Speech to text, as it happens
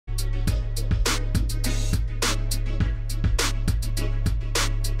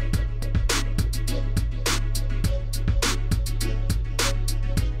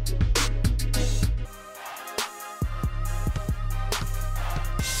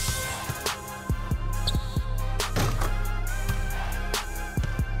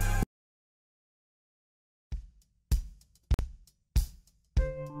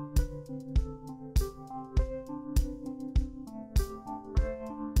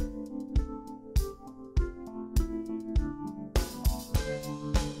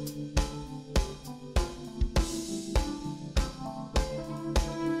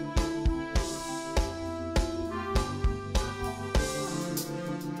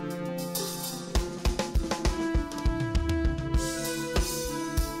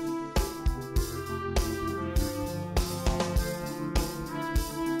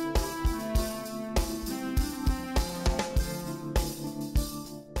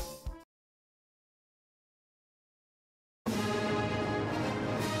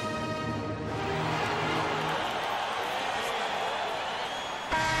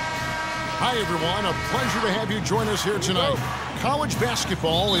Hi, everyone. A pleasure to have you join us here tonight. College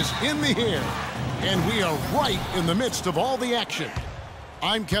basketball is in the air, and we are right in the midst of all the action.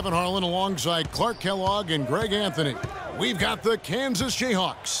 I'm Kevin Harlan alongside Clark Kellogg and Greg Anthony. We've got the Kansas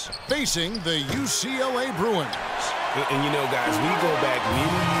JayHawks facing the UCLA Bruins. And you know, guys, we go back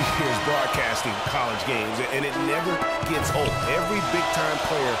many years broadcasting college games, and it never gets old. Every big-time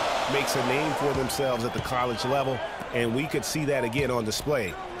player makes a name for themselves at the college level, and we could see that again on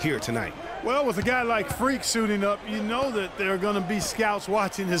display here tonight. Well, with a guy like Freak suiting up, you know that there are going to be scouts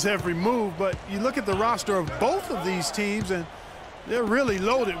watching his every move, but you look at the roster of both of these teams, and they're really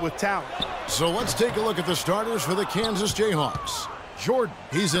loaded with talent. So let's take a look at the starters for the Kansas JayHawks. Jordan,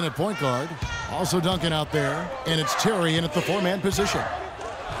 he's in at point guard. Also Duncan out there. And it's Terry in at the four-man position.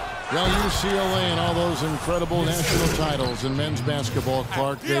 Well, UCLA and all those incredible national titles in men's basketball,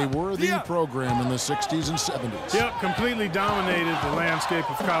 Clark, they were the program in the 60s and 70s. Yep, completely dominated the landscape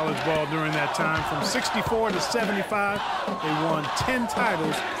of college ball during that time. From 64 to 75, they won 10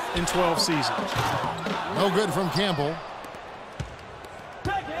 titles in 12 seasons. No good from Campbell.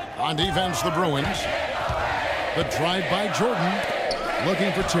 On defense, the Bruins. The drive by Jordan.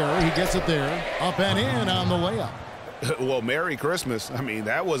 Looking for Terry. He gets it there. Up and in on the layup. Well, Merry Christmas. I mean,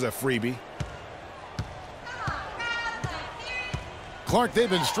 that was a freebie. Clark, they've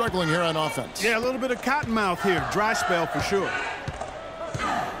been struggling here on offense. Yeah, a little bit of cottonmouth here. Dry spell for sure.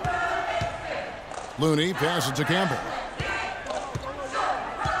 Looney passes to Campbell.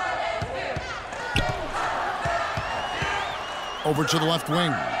 Over to the left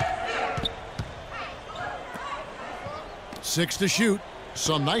wing. 6 to shoot.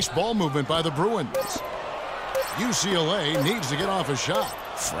 Some nice ball movement by the Bruins. UCLA needs to get off a shot.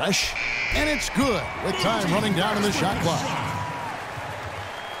 Fresh. And it's good with time running down in the shot clock.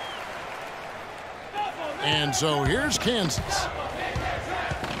 And so here's Kansas.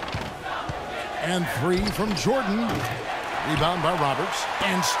 And 3 from Jordan. Rebound by Roberts.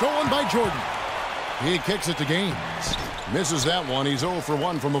 And stolen by Jordan. He kicks it to Gaines. Misses that one. He's 0 for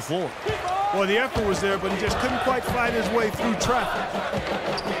 1 from the floor. Well, the effort was there, but he just couldn't quite fight his way through traffic.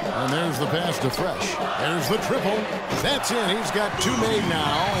 And there's the pass to Fresh. There's the triple. That's in. He's got 2 made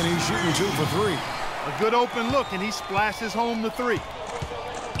now, and he's shooting 2 for 3. A good open look, and he splashes home the 3.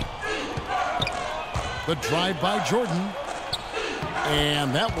 The drive by Jordan.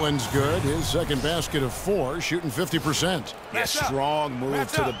 And that one's good. His second basket of 4, shooting 50%. A strong move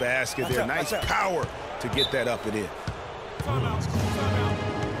to the basket there. Nice power to get that up and in.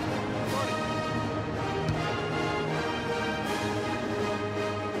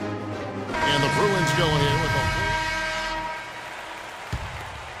 And the Bruins going in with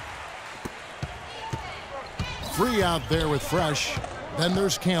a 3 out there with Fresh. Then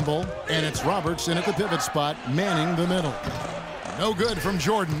there's Campbell, and it's Roberts in at the pivot spot, manning the middle. No good from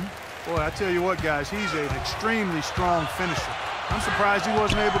Jordan. Boy, I tell you what, guys, he's an extremely strong finisher. I'm surprised he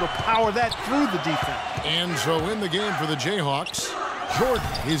wasn't able to power that through the defense. And so in the game for the JayHawks, Jordan,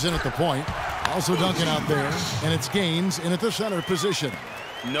 he's in at the point. Also Duncan out there, and it's Gaines in at the center position.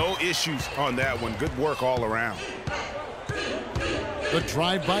 No issues on that one. Good work all around. The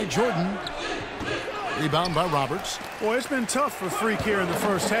drive by Jordan. Rebound by Roberts. Boy, it's been tough for Freak here in the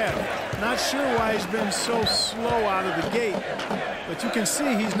first half. Not sure why he's been so slow out of the gate, but you can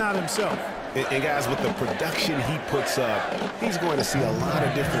see he's not himself. And guys, with the production he puts up, he's going to see a lot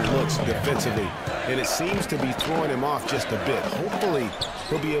of different looks defensively, and it seems to be throwing him off just a bit. Hopefully,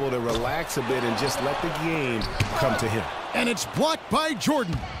 he'll be able to relax a bit and just let the game come to him. And it's blocked by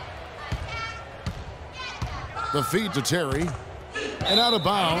Jordan. The feed to Terry. And out of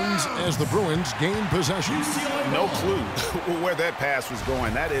bounds as the Bruins gain possession. No clue where that pass was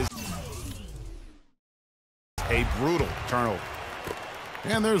going. That is a brutal turnover.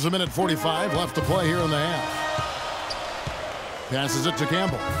 And there's 1:45 left to play here in the half. Passes it to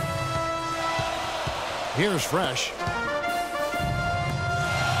Campbell. Here's Fresh.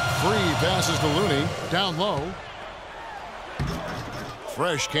 Free passes to Looney. Down low.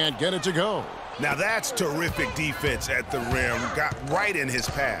 Fresh can't get it to go. Now that's terrific defense at the rim. Got right in his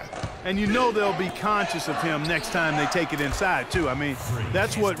path. And you know they'll be conscious of him next time they take it inside, too. I mean,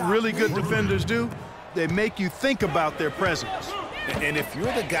 that's what really good defenders do. They make you think about their presence. And if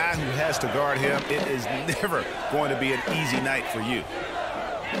you're the guy who has to guard him, it is never going to be an easy night for you.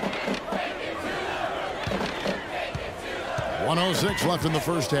 1:06 left in the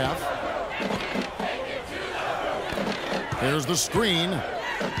first half. Here's the screen.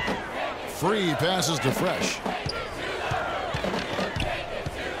 Free passes to Fresh.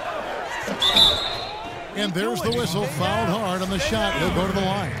 And there's the whistle. Fouled hard on the shot. He'll go to the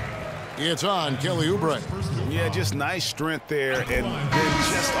line. It's on Kelly Oubre. Yeah, just nice strength there and then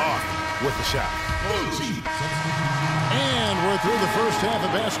just off. with the shot. And we're through the first half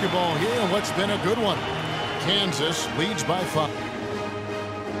of basketball here, and what's been a good one. Kansas leads by 5.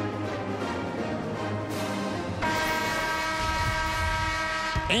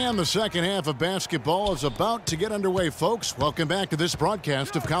 And the second half of basketball is about to get underway, folks. Welcome back to this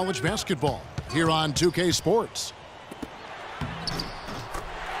broadcast of college basketball here on 2K Sports.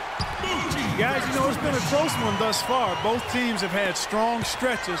 Guys, you know, it's been a close one thus far. Both teams have had strong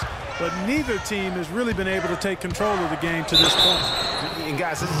stretches, but neither team has really been able to take control of the game to this point. And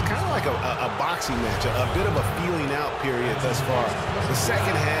guys, this is kind of like a boxing match, a bit of a feeling out period thus far. The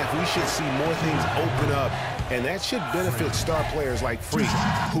second half, we should see more things open up, and that should benefit star players like Freak,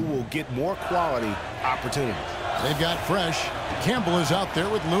 who will get more quality opportunities. They've got Fresh. Campbell is out there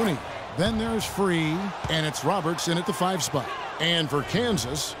with Looney. Then there's Free, and it's Roberts in at the 5 spot. And for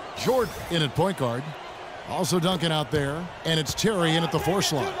Kansas, Jordan in at point guard. Also Duncan out there, and it's Terry in at the 4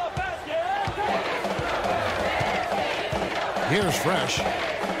 slot. Here's Fresh.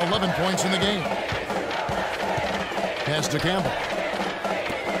 11 points in the game. Pass to Campbell.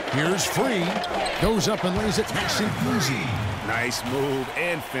 Here's Free. Goes up and lays it nice and easy. Nice move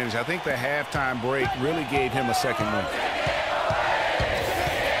and finish. I think the halftime break really gave him a second win.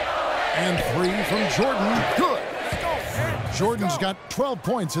 And 3 from Jordan. Good. Jordan's got 12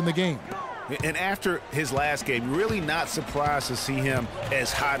 points in the game. And after his last game, really not surprised to see him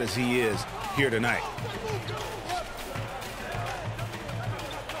as hot as he is here tonight.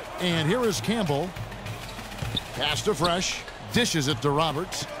 And here is Campbell. Pass to Fresh. Dishes it to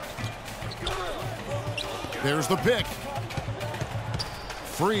Roberts. There's the pick.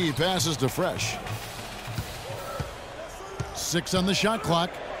 Free passes to Fresh. 6 on the shot clock.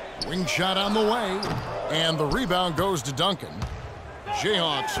 Wing shot on the way. And the rebound goes to Duncan.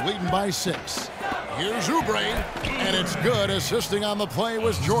 JayHawks leading by 6. Here's Oubre, and it's good. Assisting on the play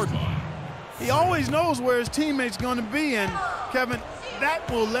was Jordan. He always knows where his teammate's going to be, and Kevin, that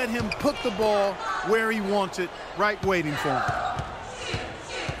will let him put the ball where he wants it, right waiting for him.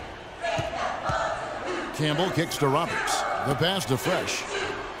 Campbell kicks to Roberts. The pass to Fresh.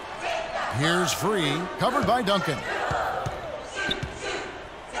 Here's Free, covered by Duncan.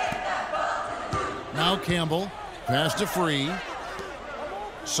 Now Campbell, pass to Free.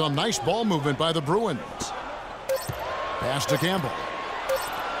 Some nice ball movement by the Bruins. Pass to Campbell.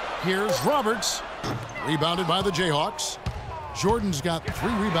 Here's Roberts. Rebounded by the JayHawks. Jordan's got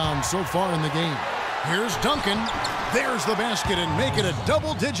 3 rebounds so far in the game. Here's Duncan. There's the basket and make it a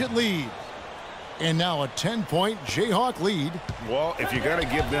double-digit lead. And now a 10-point JayHawk lead. Well, if you're going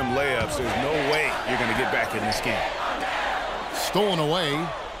to give them layups, there's no way you're going to get back in this game. Stolen away.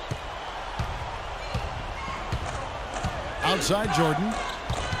 Outside Jordan.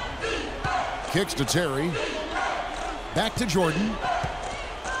 Kicks to Terry. Back to Jordan.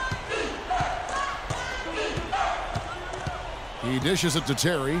 He dishes it to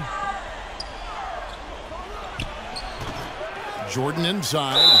Terry. Jordan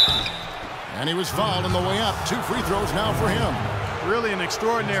inside. And he was fouled on the way up. 2 free throws now for him. Really an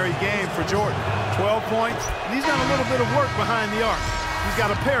extraordinary game for Jordan. 12 points, and he's done a little bit of work behind the arc. He's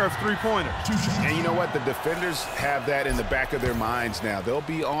got a pair of 3-pointers. And you know what? The defenders have that in the back of their minds now. They'll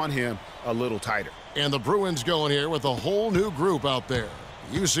be on him a little tighter. And the Bruins going here with a whole new group out there.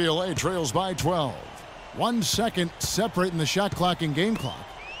 UCLA trails by 12. 1 second separating the shot clock and game clock.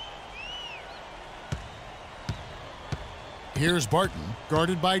 Here's Barton,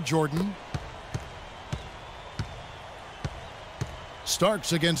 guarded by Jordan.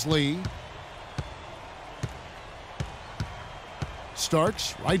 Starks against Lee.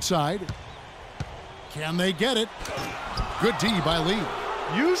 Starks, right side. Can they get it? Good D by Lee.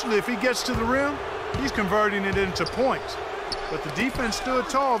 Usually if he gets to the rim, he's converting it into points. But the defense stood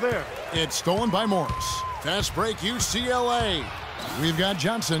tall there. It's stolen by Morris. Fast break, UCLA. We've got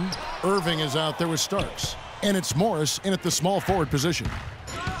Johnson. Irving is out there with Starks. And it's Morris in at the small forward position.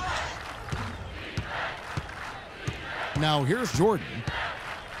 Now here's Jordan.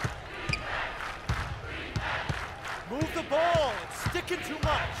 Move the ball. It's sticking too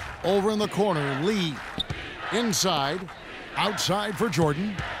much. Over in the corner, Lee. Inside. Outside for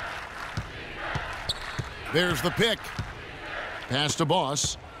Jordan. There's the pick. Pass to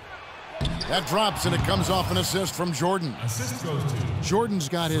Boss. That drops, and it comes off an assist from Jordan. Assist goes to Jordan's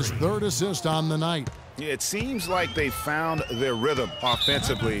got his 3rd assist on the night. It seems like they found their rhythm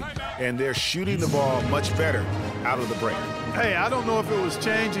offensively, and they're shooting the ball much better out of the break. Hey, I don't know if it was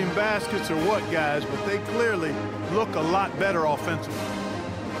changing baskets or what, guys, but they clearly look a lot better offensively.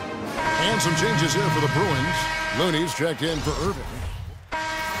 And some changes here for the Bruins. Looney's checked in for Irving.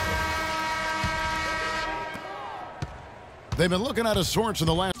 They've been looking out of sorts in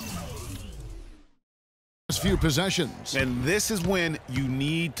the last. few possessions. And this is when you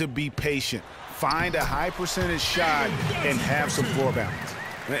need to be patient. Find a high percentage shot and have some floor balance.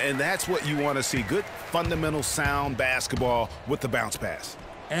 And that's what you want to see. Good, fundamental, sound basketball with the bounce pass.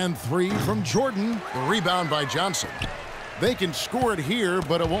 And 3 from Jordan. The rebound by Johnson. They can score it here,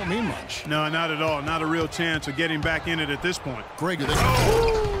 but it won't mean much. No, not at all. Not a real chance of getting back in it at this point. Greg,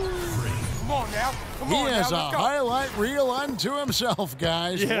 Come on now. he has a highlight reel unto himself,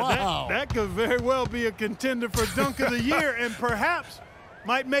 guys. Yeah, wow. that could very well be a contender for Dunk of the Year and perhaps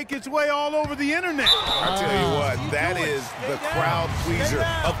might make its way all over the internet. I tell you what, that is the crowd pleaser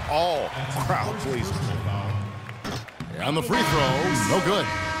of all crowd pleasers. On the free throw, no good.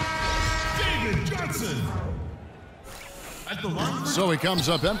 David Johnson. At the line. So he comes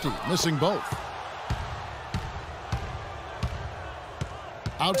up empty, missing both.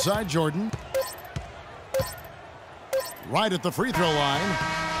 Outside Jordan. Right at the free throw line.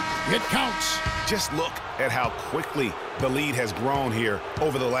 It counts. Just look at how quickly the lead has grown here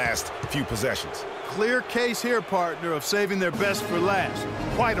over the last few possessions. Clear case here, partner, of saving their best for last.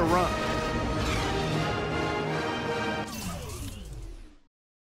 Quite a run.